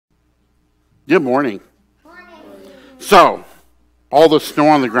Good morning. So, all the snow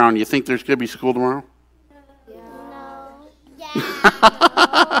on the ground, you think there's going to be school tomorrow? No.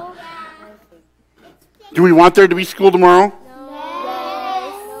 Do we want there to be school tomorrow? No.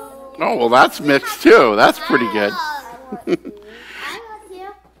 Oh, well, that's mixed too. That's pretty good.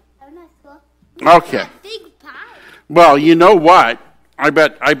 Okay. Well, you know what? I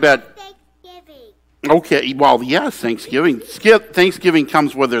bet. Thanksgiving. Okay, well, yes, Thanksgiving. Thanksgiving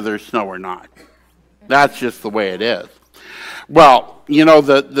comes whether there's snow or not. That's just the way it is. Well, you know,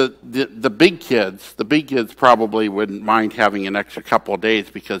 the big kids probably wouldn't mind having an extra couple of days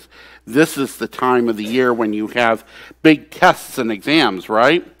because this is the time of the year when you have big tests and exams,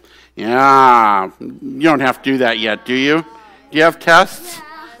 right? Yeah, you don't have to do that yet, do you? Do you have tests?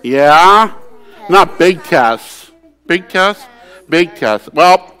 Yeah? Not big tests. Big tests? Big tests.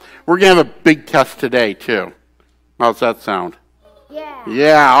 Well, we're going to have a big test today, too. How's that sound? Yeah.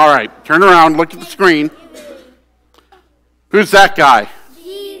 Yeah, all right. Turn around, look at the screen. Who's that guy?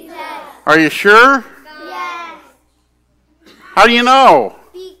 Jesus. Are you sure? Yes. How do you know?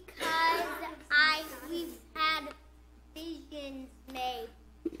 Because we've had visions made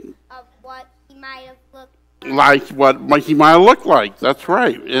of what he might have looked Like what he might have looked like. That's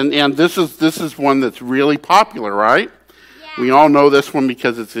right. And this is one that's really popular, right? Yeah. We all know this one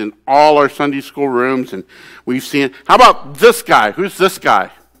because it's in all our Sunday school rooms, and we've seen it. How about this guy? Who's this guy?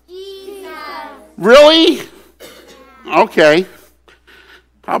 Jesus. Really? Okay.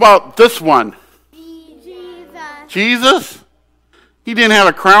 How about this one? Jesus. Jesus? He didn't have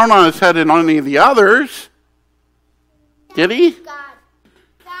a crown on his head in any of the others. Did he?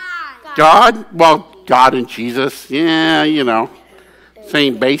 God? Well, God and Jesus. Yeah, you know.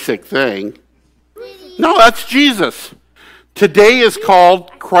 Same basic thing. No, that's Jesus. Today is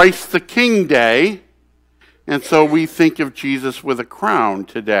called Christ the King Day, and so we think of Jesus with a crown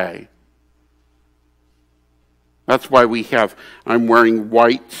today. That's why I'm wearing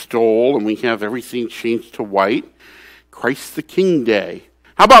white stole, and we have everything changed to white. Christ the King Day.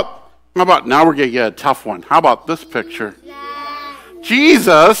 How about now we're going to get a tough one. How about this picture?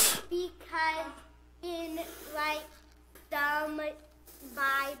 Jesus? Because in, some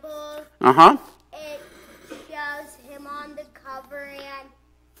Bibles, Uh-huh. it shows him on the cover and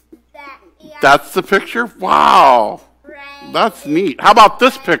that he That's the picture? Wow. prayed. That's neat. How about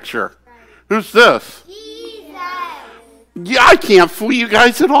this picture? Who's this? Jesus. Yeah, I can't fool you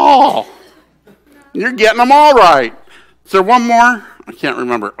guys at all. You're getting them all right. Is there one more? I can't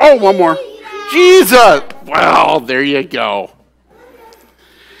remember. Oh, one more. Jesus. Well, there you go.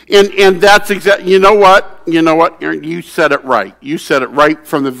 And that's exactly, you know what, Aaron, you said it right. You said it right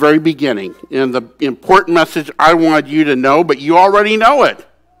from the very beginning. And the important message I wanted you to know, but you already know it.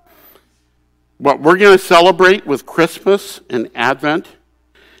 What we're going to celebrate with Christmas and Advent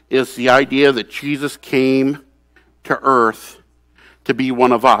is the idea that Jesus came to earth to be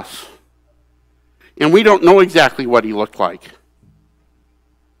one of us. And we don't know exactly what he looked like.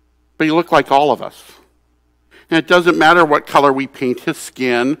 But he looked like all of us. And it doesn't matter what color we paint his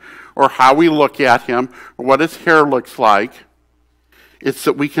skin or how we look at him or what his hair looks like. It's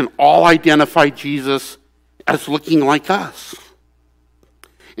that we can all identify Jesus as looking like us.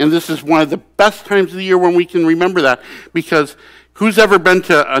 And this is one of the best times of the year when we can remember that, because who's ever been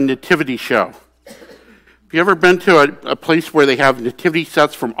to a nativity show? Have you ever been to a place where they have nativity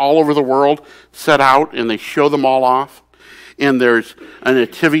sets from all over the world set out and they show them all off? And there's a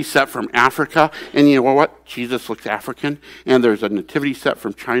nativity set from Africa, and you know what? Jesus looks African. And there's a nativity set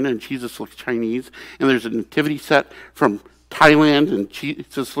from China, and Jesus looks Chinese. And there's a nativity set from Thailand, and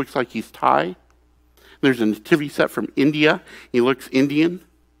Jesus looks like he's Thai. There's a nativity set from India. He looks Indian.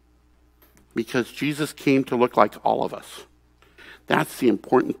 Because Jesus came to look like all of us. That's the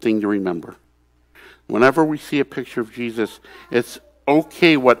important thing to remember. Whenever we see a picture of Jesus, it's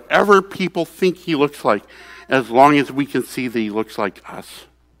okay whatever people think he looks like, as long as we can see that he looks like us.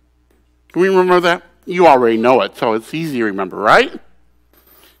 Can we remember that? You already know it, so it's easy to remember, right?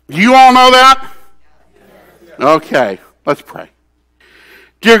 Do you all know that? Okay, let's pray.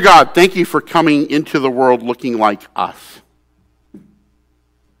 Dear God, thank you for coming into the world looking like us.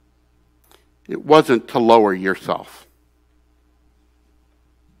 It wasn't to lower yourself.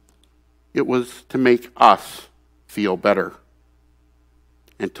 It was to make us feel better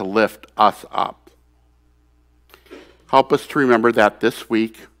and to lift us up. Help us to remember that this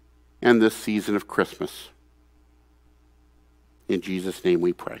week and this season of Christmas. In Jesus' name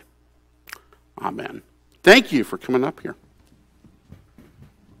we pray. Amen. Thank you for coming up here.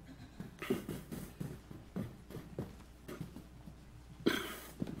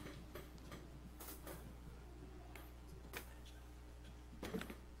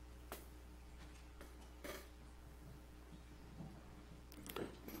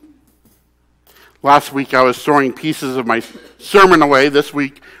 Last week I was throwing pieces of my sermon away. This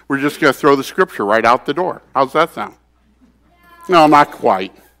week we're just going to throw the scripture right out the door. How's that sound? No, not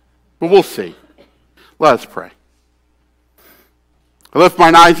quite, but we'll see. Let us pray. I lift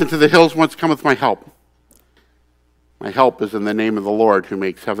mine eyes into the hills, whence cometh my help. My help is in the name of the Lord who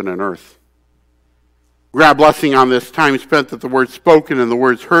makes heaven and earth. Grant blessing on this time spent that the words spoken and the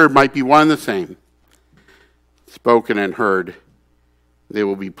words heard might be one and the same. Spoken and heard, they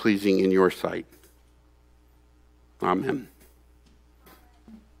will be pleasing in your sight. Amen.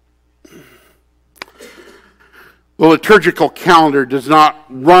 The liturgical calendar does not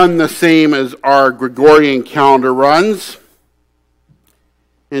run the same as our Gregorian calendar runs.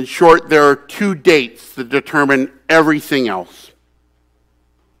 In short, there are two dates that determine everything else: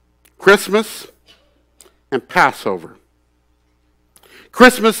 Christmas and Passover.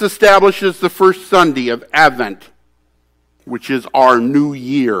 Christmas establishes the first Sunday of Advent, which is our new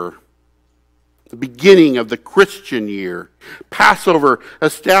year, the beginning of the Christian year. Passover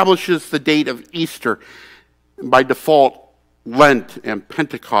establishes the date of Easter, and by default, Lent and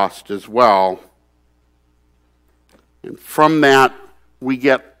Pentecost as well. And from that, we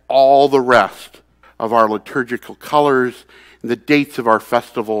get all the rest of our liturgical colors and the dates of our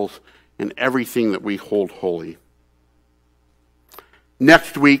festivals and everything that we hold holy.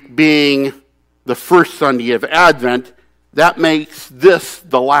 Next week being the first Sunday of Advent, that makes this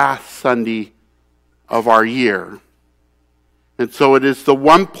the last Sunday of our year. And so it is the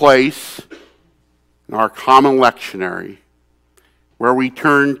one place in our common lectionary where we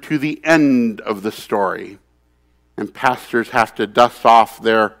turn to the end of the story, and pastors have to dust off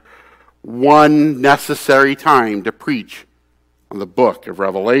their one necessary time to preach on the book of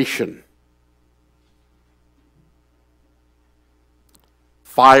Revelation.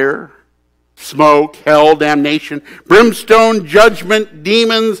 Fire, smoke, hell, damnation, brimstone, judgment,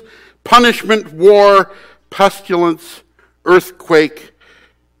 demons, punishment, war, pestilence, earthquake,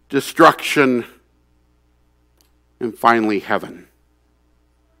 destruction, and finally heaven.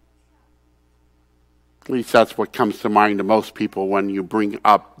 At least that's what comes to mind to most people when you bring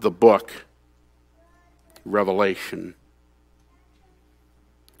up the book, Revelation.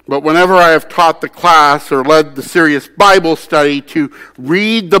 But whenever I have taught the class or led the serious Bible study to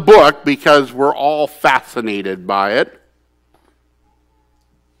read the book, because we're all fascinated by it,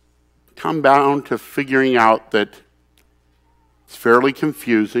 come down to figuring out that it's fairly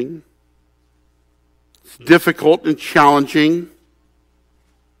confusing, it's difficult and challenging,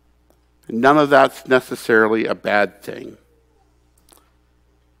 and none of that's necessarily a bad thing.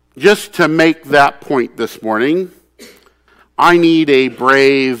 Just to make that point this morning, I need a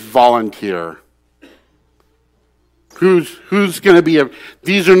brave volunteer. Who's going to be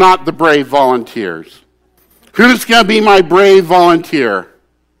these are not the brave volunteers. Who's going to be my brave volunteer?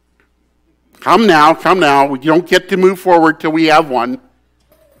 Come now, come now. You don't get to move forward till we have one.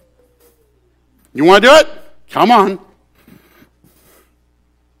 You want to do it? Come on.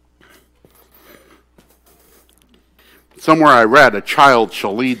 Somewhere I read, a child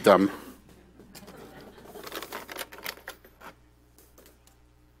shall lead them.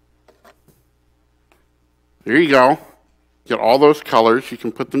 There you go. Get all those colors. You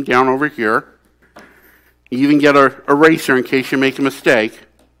can put them down over here. You even get an eraser in case you make a mistake.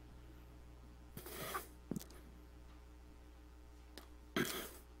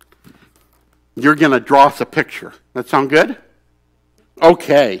 You're going to draw us a picture. That sound good?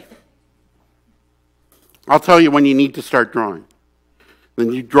 Okay. I'll tell you when you need to start drawing.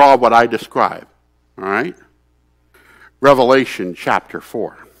 Then you draw what I describe. All right? Revelation chapter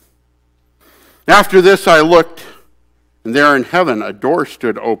 4. After this I looked, and there in heaven a door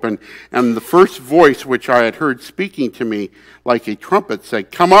stood open, and the first voice which I had heard speaking to me like a trumpet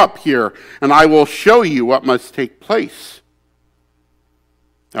said, "Come up here, and I will show you what must take place."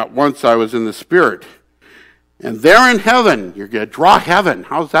 At once I was in the Spirit, and there in heaven, you're going to draw heaven.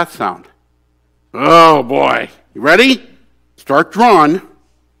 How's that sound? Oh boy. You ready? Start drawing.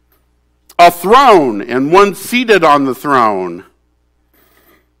 A throne, and one seated on the throne.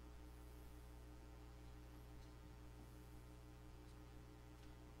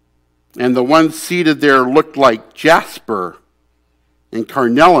 And the one seated there looked like jasper and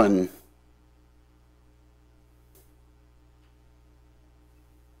carnelian.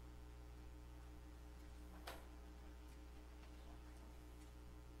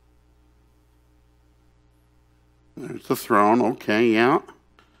 There's the throne. Okay, yeah.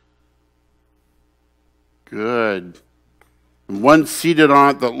 Good. And one seated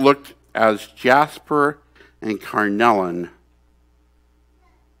on it that looked as jasper and carnelian.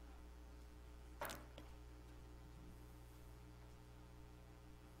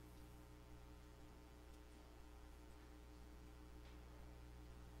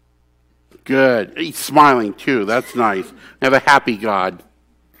 Good. He's smiling too. That's nice. We have a happy God.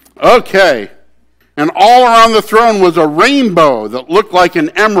 Okay. And all around the throne was a rainbow that looked like an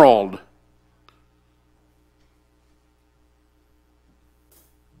emerald.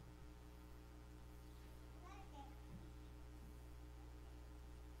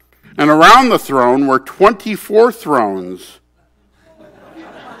 And around the throne were 24 thrones.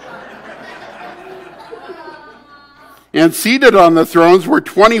 And seated on the thrones were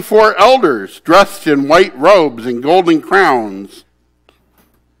 24 elders, dressed in white robes and golden crowns.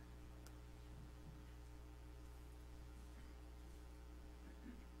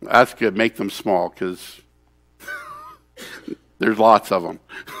 That's good. Make them small, because there's lots of them.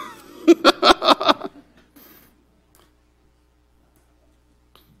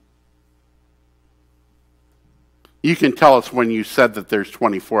 You can tell us when you said that there's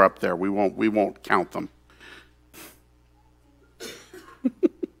 24 up there. We won't count them.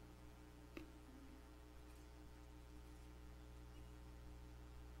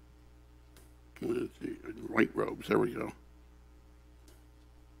 Let's see. White robes. There we go.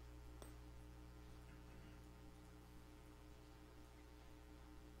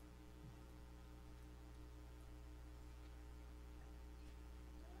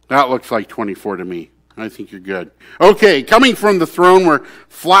 That looks like 24 to me. I think you're good. Okay, coming from the throne were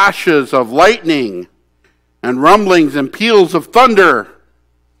flashes of lightning and rumblings and peals of thunder.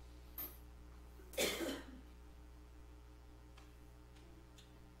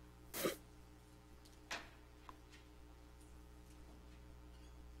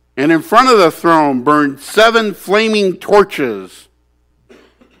 And in front of the throne burned 7 flaming torches.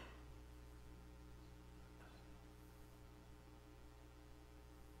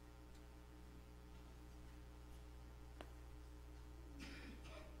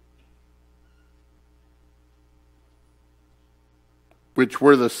 Which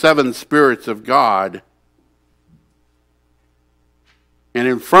were the 7 spirits of God. And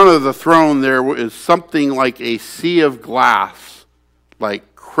in front of the throne there is something like a sea of glass, like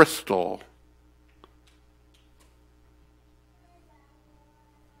crystal.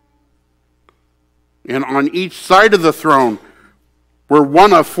 And on each side of the throne were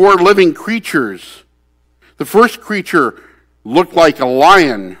one of 4 living creatures. The first creature looked like a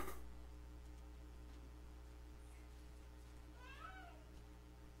lion.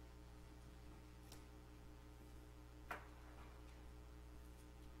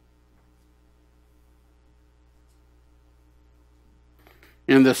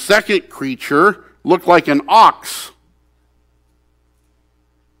 And the second creature looked like an ox.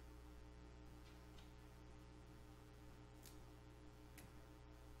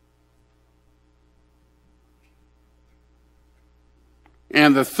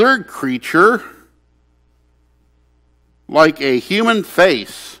 And the third creature like a human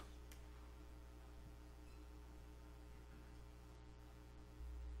face.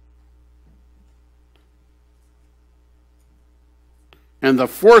 And the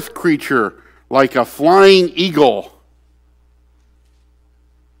fourth creature like a flying eagle.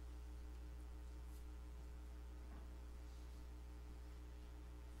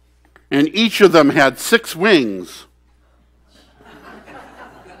 And each of them had 6 wings.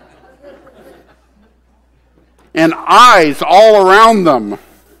 And eyes all around them.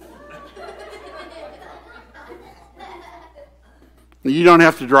 You don't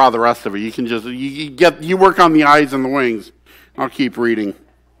have to draw the rest of it. You can just you work on the eyes and the wings. I'll keep reading.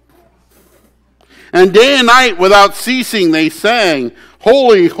 And day and night without ceasing they sang,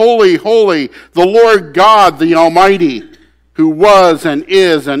 "Holy, holy, holy, the Lord God, the Almighty, who was and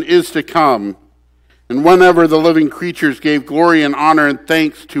is to come." And whenever the living creatures gave glory and honor and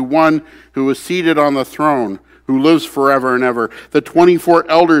thanks to one who was seated on the throne, who lives forever and ever, the 24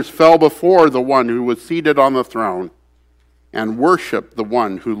 elders fell before the one who was seated on the throne and worshiped the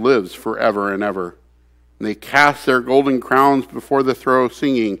one who lives forever and ever. And they cast their golden crowns before the throne,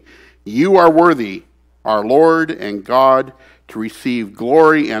 singing, "You are worthy, our Lord and God, to receive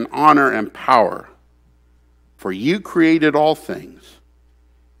glory and honor and power. For you created all things,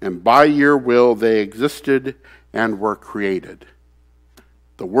 and by your will they existed and were created."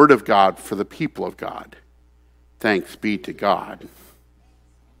 The word of God for the people of God. Thanks be to God.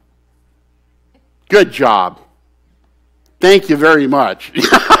 Good job. Thank you very much.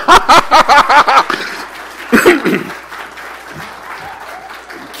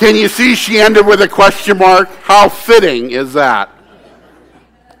 Can you see she ended with a question mark? How fitting is that?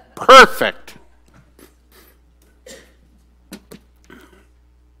 Perfect.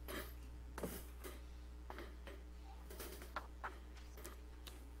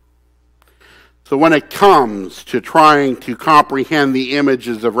 So when it comes to trying to comprehend the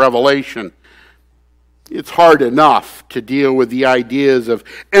images of Revelation, It's hard enough to deal with the ideas of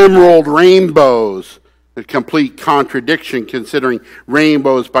emerald rainbows, a complete contradiction considering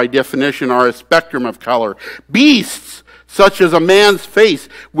rainbows by definition are a spectrum of color. Beasts, such as a man's face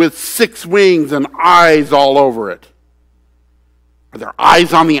with 6 wings and eyes all over it. Are there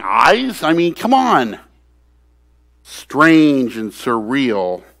eyes on the eyes? I mean, come on. Strange and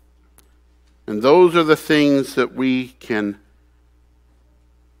surreal. And those are the things that we can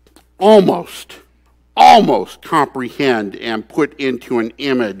almost comprehend and put into an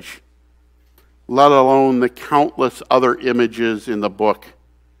image, let alone the countless other images in the book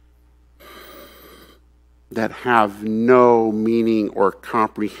that have no meaning or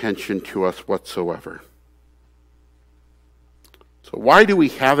comprehension to us whatsoever. So why do we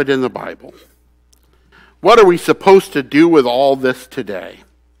have it in the Bible? What are we supposed to do with all this today?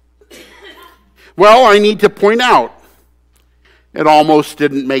 Well, I need to point out, it almost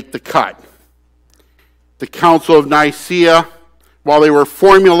didn't make the cut. The Council of Nicaea, while they were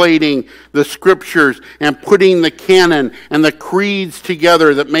formulating the scriptures and putting the canon and the creeds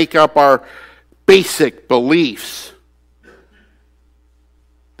together that make up our basic beliefs,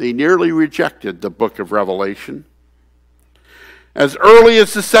 they nearly rejected the book of Revelation. As early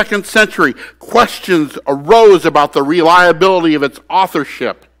as the 2nd century, questions arose about the reliability of its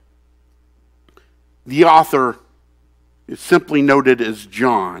authorship. The author is simply noted as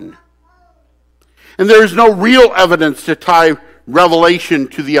John. And there is no real evidence to tie Revelation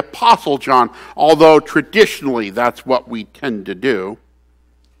to the Apostle John, although traditionally that's what we tend to do.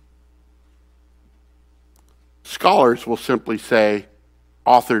 Scholars will simply say,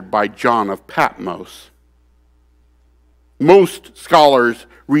 authored by John of Patmos. Most scholars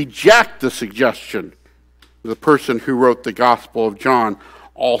reject the suggestion the person who wrote the Gospel of John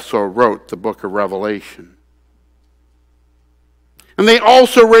also wrote the book of Revelation. And they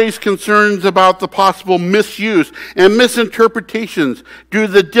also raise concerns about the possible misuse and misinterpretations due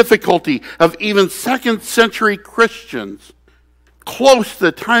to the difficulty of even 2nd century Christians, close to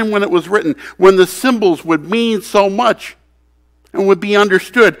the time when it was written, when the symbols would mean so much and would be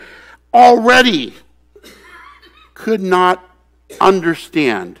understood, already could not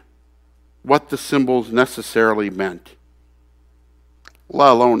understand what the symbols necessarily meant, let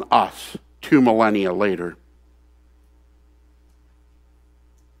alone us 2 millennia later.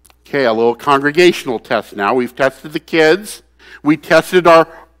 Okay, a little congregational test now. We've tested the kids. We tested our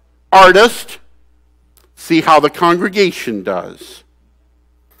artist. See how the congregation does.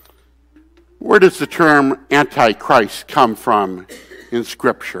 Where does the term Antichrist come from in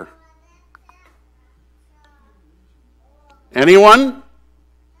Scripture? Anyone?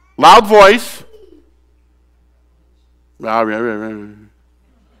 Loud voice. Come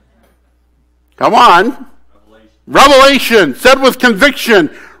on. Revelation. Said with conviction.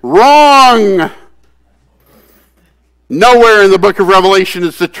 Wrong. Nowhere in the book of Revelation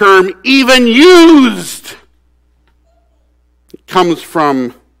is the term even used. It comes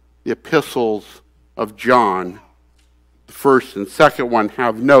from the epistles of John. The first and second one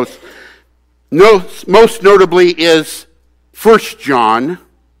have notes. Most notably is 1 John.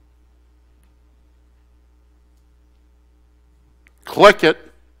 Click it.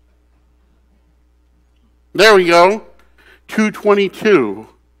 There we go. 2:22.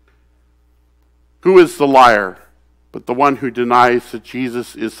 Who is the liar but the one who denies that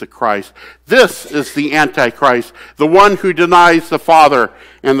Jesus is the Christ? This is the Antichrist, the one who denies the Father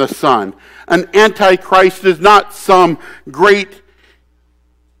and the Son. An Antichrist is not some great,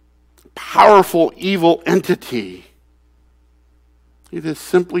 powerful, evil entity. It is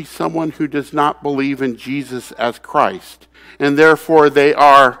simply someone who does not believe in Jesus as Christ, and therefore they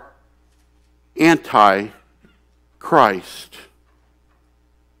are anti-Christ.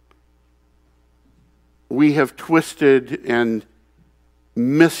 We have twisted and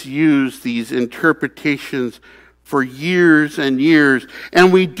misused these interpretations for years and years,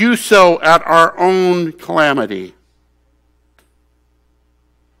 and we do so at our own calamity.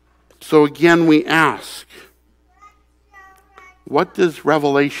 So again, we ask, what does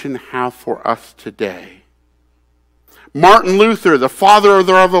Revelation have for us today? Martin Luther, the father of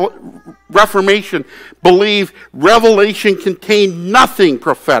the Reformation, believed Revelation contained nothing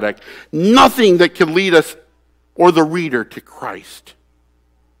prophetic, nothing that could lead us or the reader to Christ.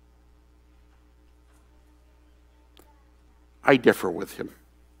 I differ with him.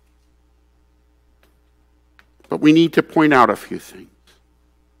 But we need to point out a few things.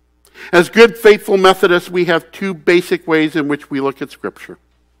 As good, faithful Methodists, we have 2 basic ways in which we look at Scripture.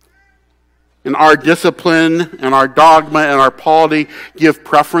 And our discipline and our dogma and our polity give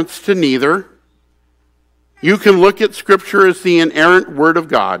preference to neither. You can look at Scripture as the inerrant Word of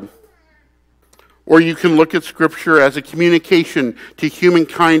God, Or you can look at Scripture as a communication to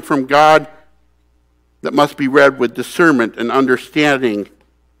humankind from God that must be read with discernment and understanding,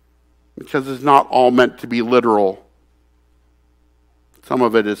 because it's not all meant to be literal. Some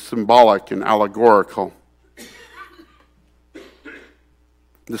of it is symbolic and allegorical.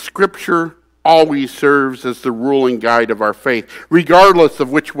 The Scripture always serves as the rule and guide of our faith, regardless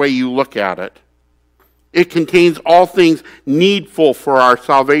of which way you look at it. It contains all things needful for our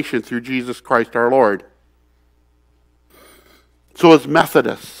salvation through Jesus Christ our Lord. So as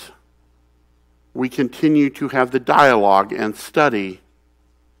Methodists, we continue to have the dialogue and study,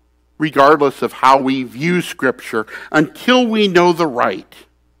 regardless of how we view Scripture, until we know the right.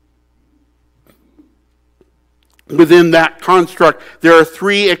 Within that construct, there are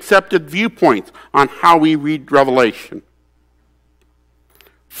 3 accepted viewpoints on how we read Revelation.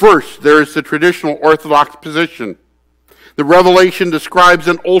 First, there is the traditional Orthodox position. The Revelation describes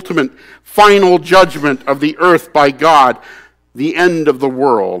an ultimate, final judgment of the earth by God, the end of the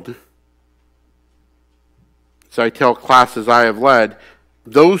world. As I tell classes I have led,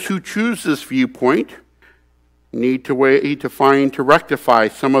 those who choose this viewpoint need to rectify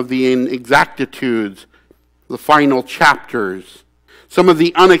some of the inexactitudes, the final chapters, some of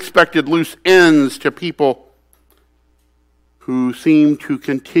the unexpected loose ends to people who seem to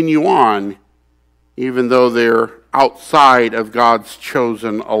continue on even though they're outside of God's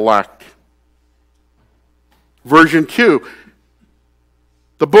chosen elect. Version 2.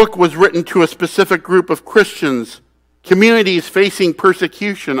 The book was written to a specific group of Christians, communities facing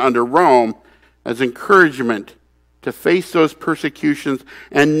persecution under Rome, as encouragement to face those persecutions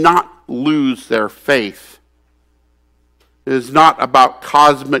and not lose their faith. It is not about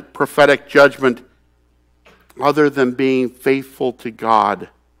cosmic prophetic judgment other than being faithful to God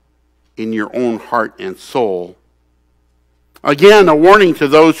in your own heart and soul. Again, a warning to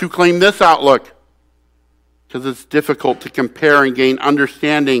those who claim this outlook, because it's difficult to compare and gain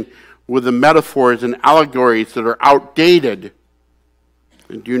understanding with the metaphors and allegories that are outdated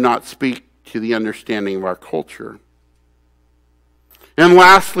and do not speak to the understanding of our culture. And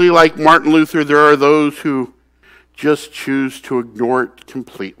lastly, like Martin Luther, there are those who just choose to ignore it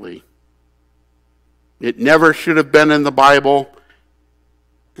completely. It never should have been in the Bible,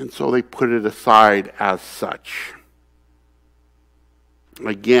 and so they put it aside as such.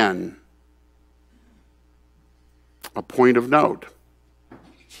 Again, a point of note.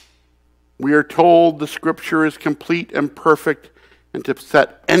 We are told the Scripture is complete and perfect, and to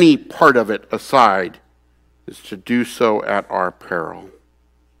set any part of it aside is to do so at our peril.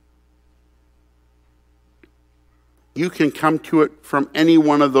 You can come to it from any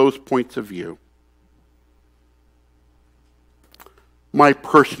one of those points of view. My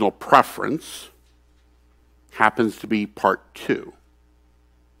personal preference happens to be part 2.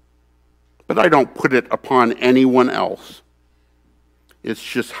 But I don't put it upon anyone else. It's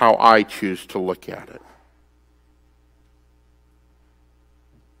just how I choose to look at it.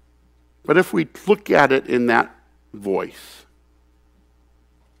 But if we look at it in that voice,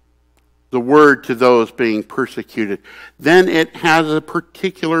 the word to those being persecuted, then it has a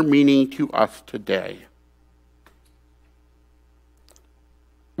particular meaning to us today.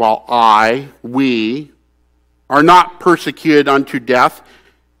 While we are not persecuted unto death,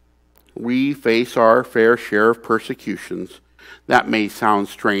 we face our fair share of persecutions. That may sound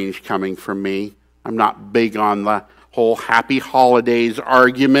strange coming from me. I'm not big on the whole happy holidays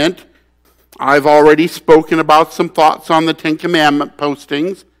argument. I've already spoken about some thoughts on the 10 Commandment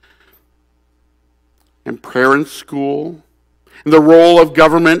postings and prayer in school. And the role of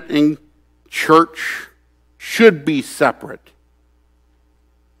government and church should be separate.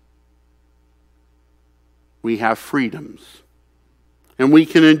 We have freedoms, and we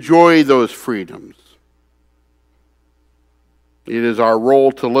can enjoy those freedoms. It is our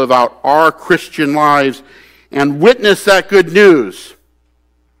role to live out our Christian lives and witness that good news.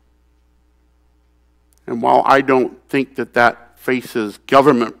 And while I don't think that faces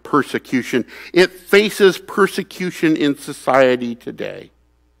government persecution, it faces persecution in society today.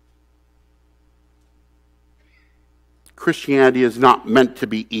 Christianity is not meant to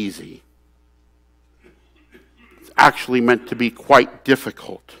be easy. Actually meant to be quite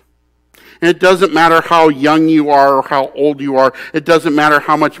difficult. And it doesn't matter how young you are or how old you are. It doesn't matter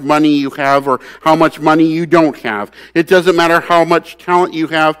how much money you have or how much money you don't have. It doesn't matter how much talent you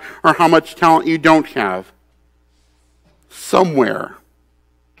have or how much talent you don't have. Somewhere,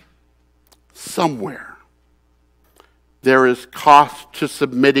 there is cost to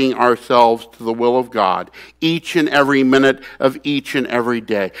submitting ourselves to the will of God each and every minute of each and every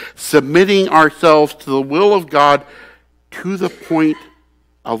day. Submitting ourselves to the will of God to the point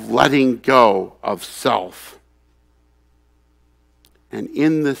of letting go of self. And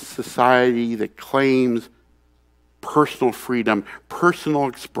in this society that claims personal freedom, personal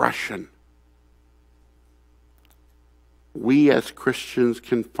expression, we as Christians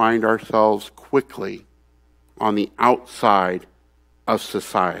can find ourselves quickly on the outside of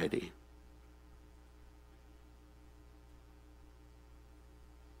society.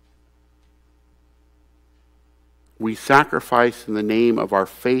 We sacrifice in the name of our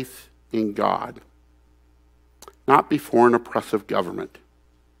faith in God, not before an oppressive government.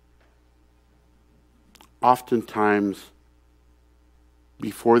 Oftentimes,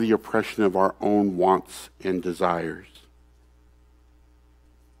 before the oppression of our own wants and desires.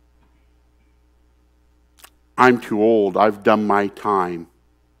 I'm too old. I've done my time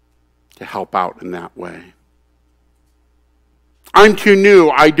to help out in that way. I'm too new.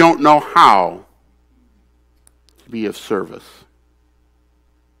 I don't know how to be of service.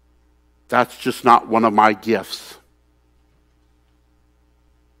 That's just not one of my gifts.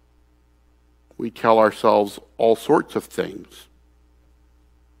 We tell ourselves all sorts of things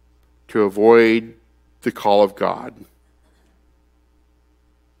to avoid the call of God.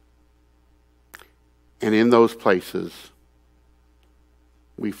 And in those places,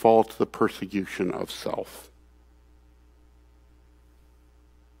 we fall to the persecution of self.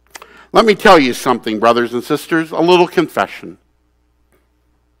 Let me tell you something, brothers and sisters, a little confession.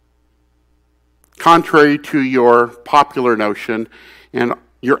 Contrary to your popular notion and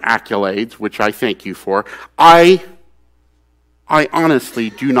your accolades, which I thank you for, I honestly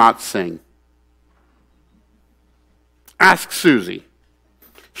do not sing. Ask Susie.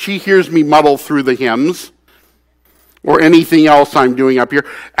 She hears me muddle through the hymns or anything else I'm doing up here.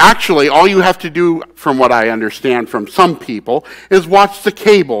 Actually, all you have to do, from what I understand from some people, is watch the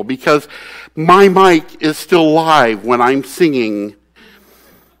cable, because my mic is still live when I'm singing.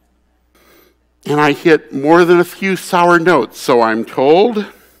 And I hit more than a few sour notes, so I'm told.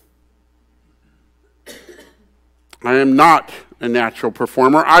 I am not a natural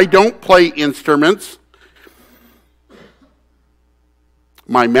performer. I don't play instruments.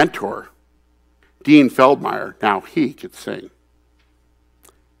 My mentor, Dean Feldmeyer, now he could sing.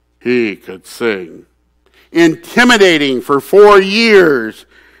 He could sing. Intimidating for 4 years.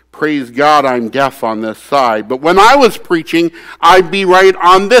 Praise God, I'm deaf on this side. But when I was preaching, I'd be right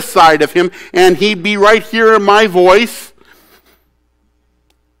on this side of him, and he'd be right here in my voice,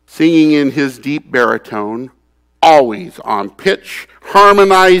 singing in his deep baritone, always on pitch,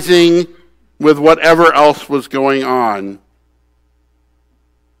 harmonizing with whatever else was going on.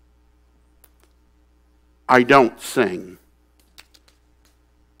 I don't sing.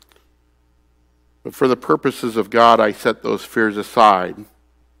 But for the purposes of God, I set those fears aside.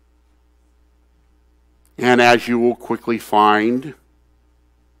 And as you will quickly find,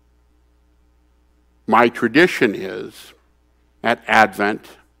 my tradition is, at Advent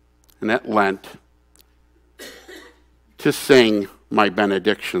and at Lent, to sing my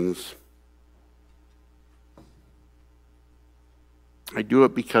benedictions. I do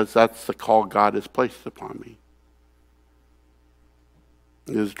it because that's the call God has placed upon me.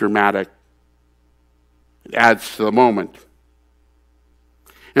 It is dramatic. It adds to the moment.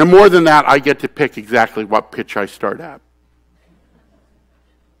 And more than that, I get to pick exactly what pitch I start at.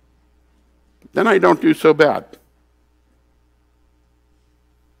 Then I don't do so bad.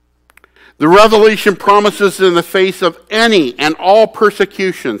 The revelation promises in the face of any and all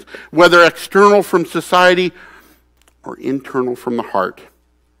persecutions, whether external from society or internal from the heart.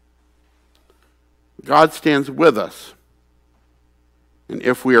 God stands with us, and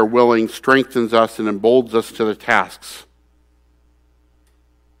if we are willing, strengthens us and emboldens us to the tasks.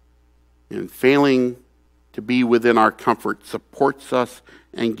 And failing to be within our comfort, supports us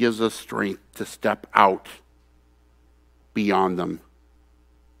and gives us strength to step out beyond them.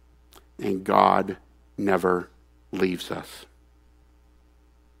 And God never leaves us.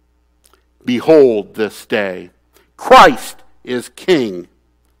 Behold this day, Christ is King,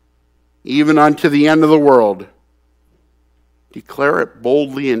 even unto the end of the world. Declare it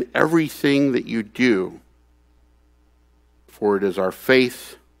boldly in everything that you do, for it is our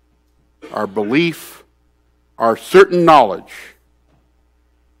faith, our belief, our certain knowledge,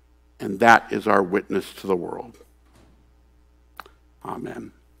 and that is our witness to the world.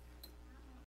 Amen.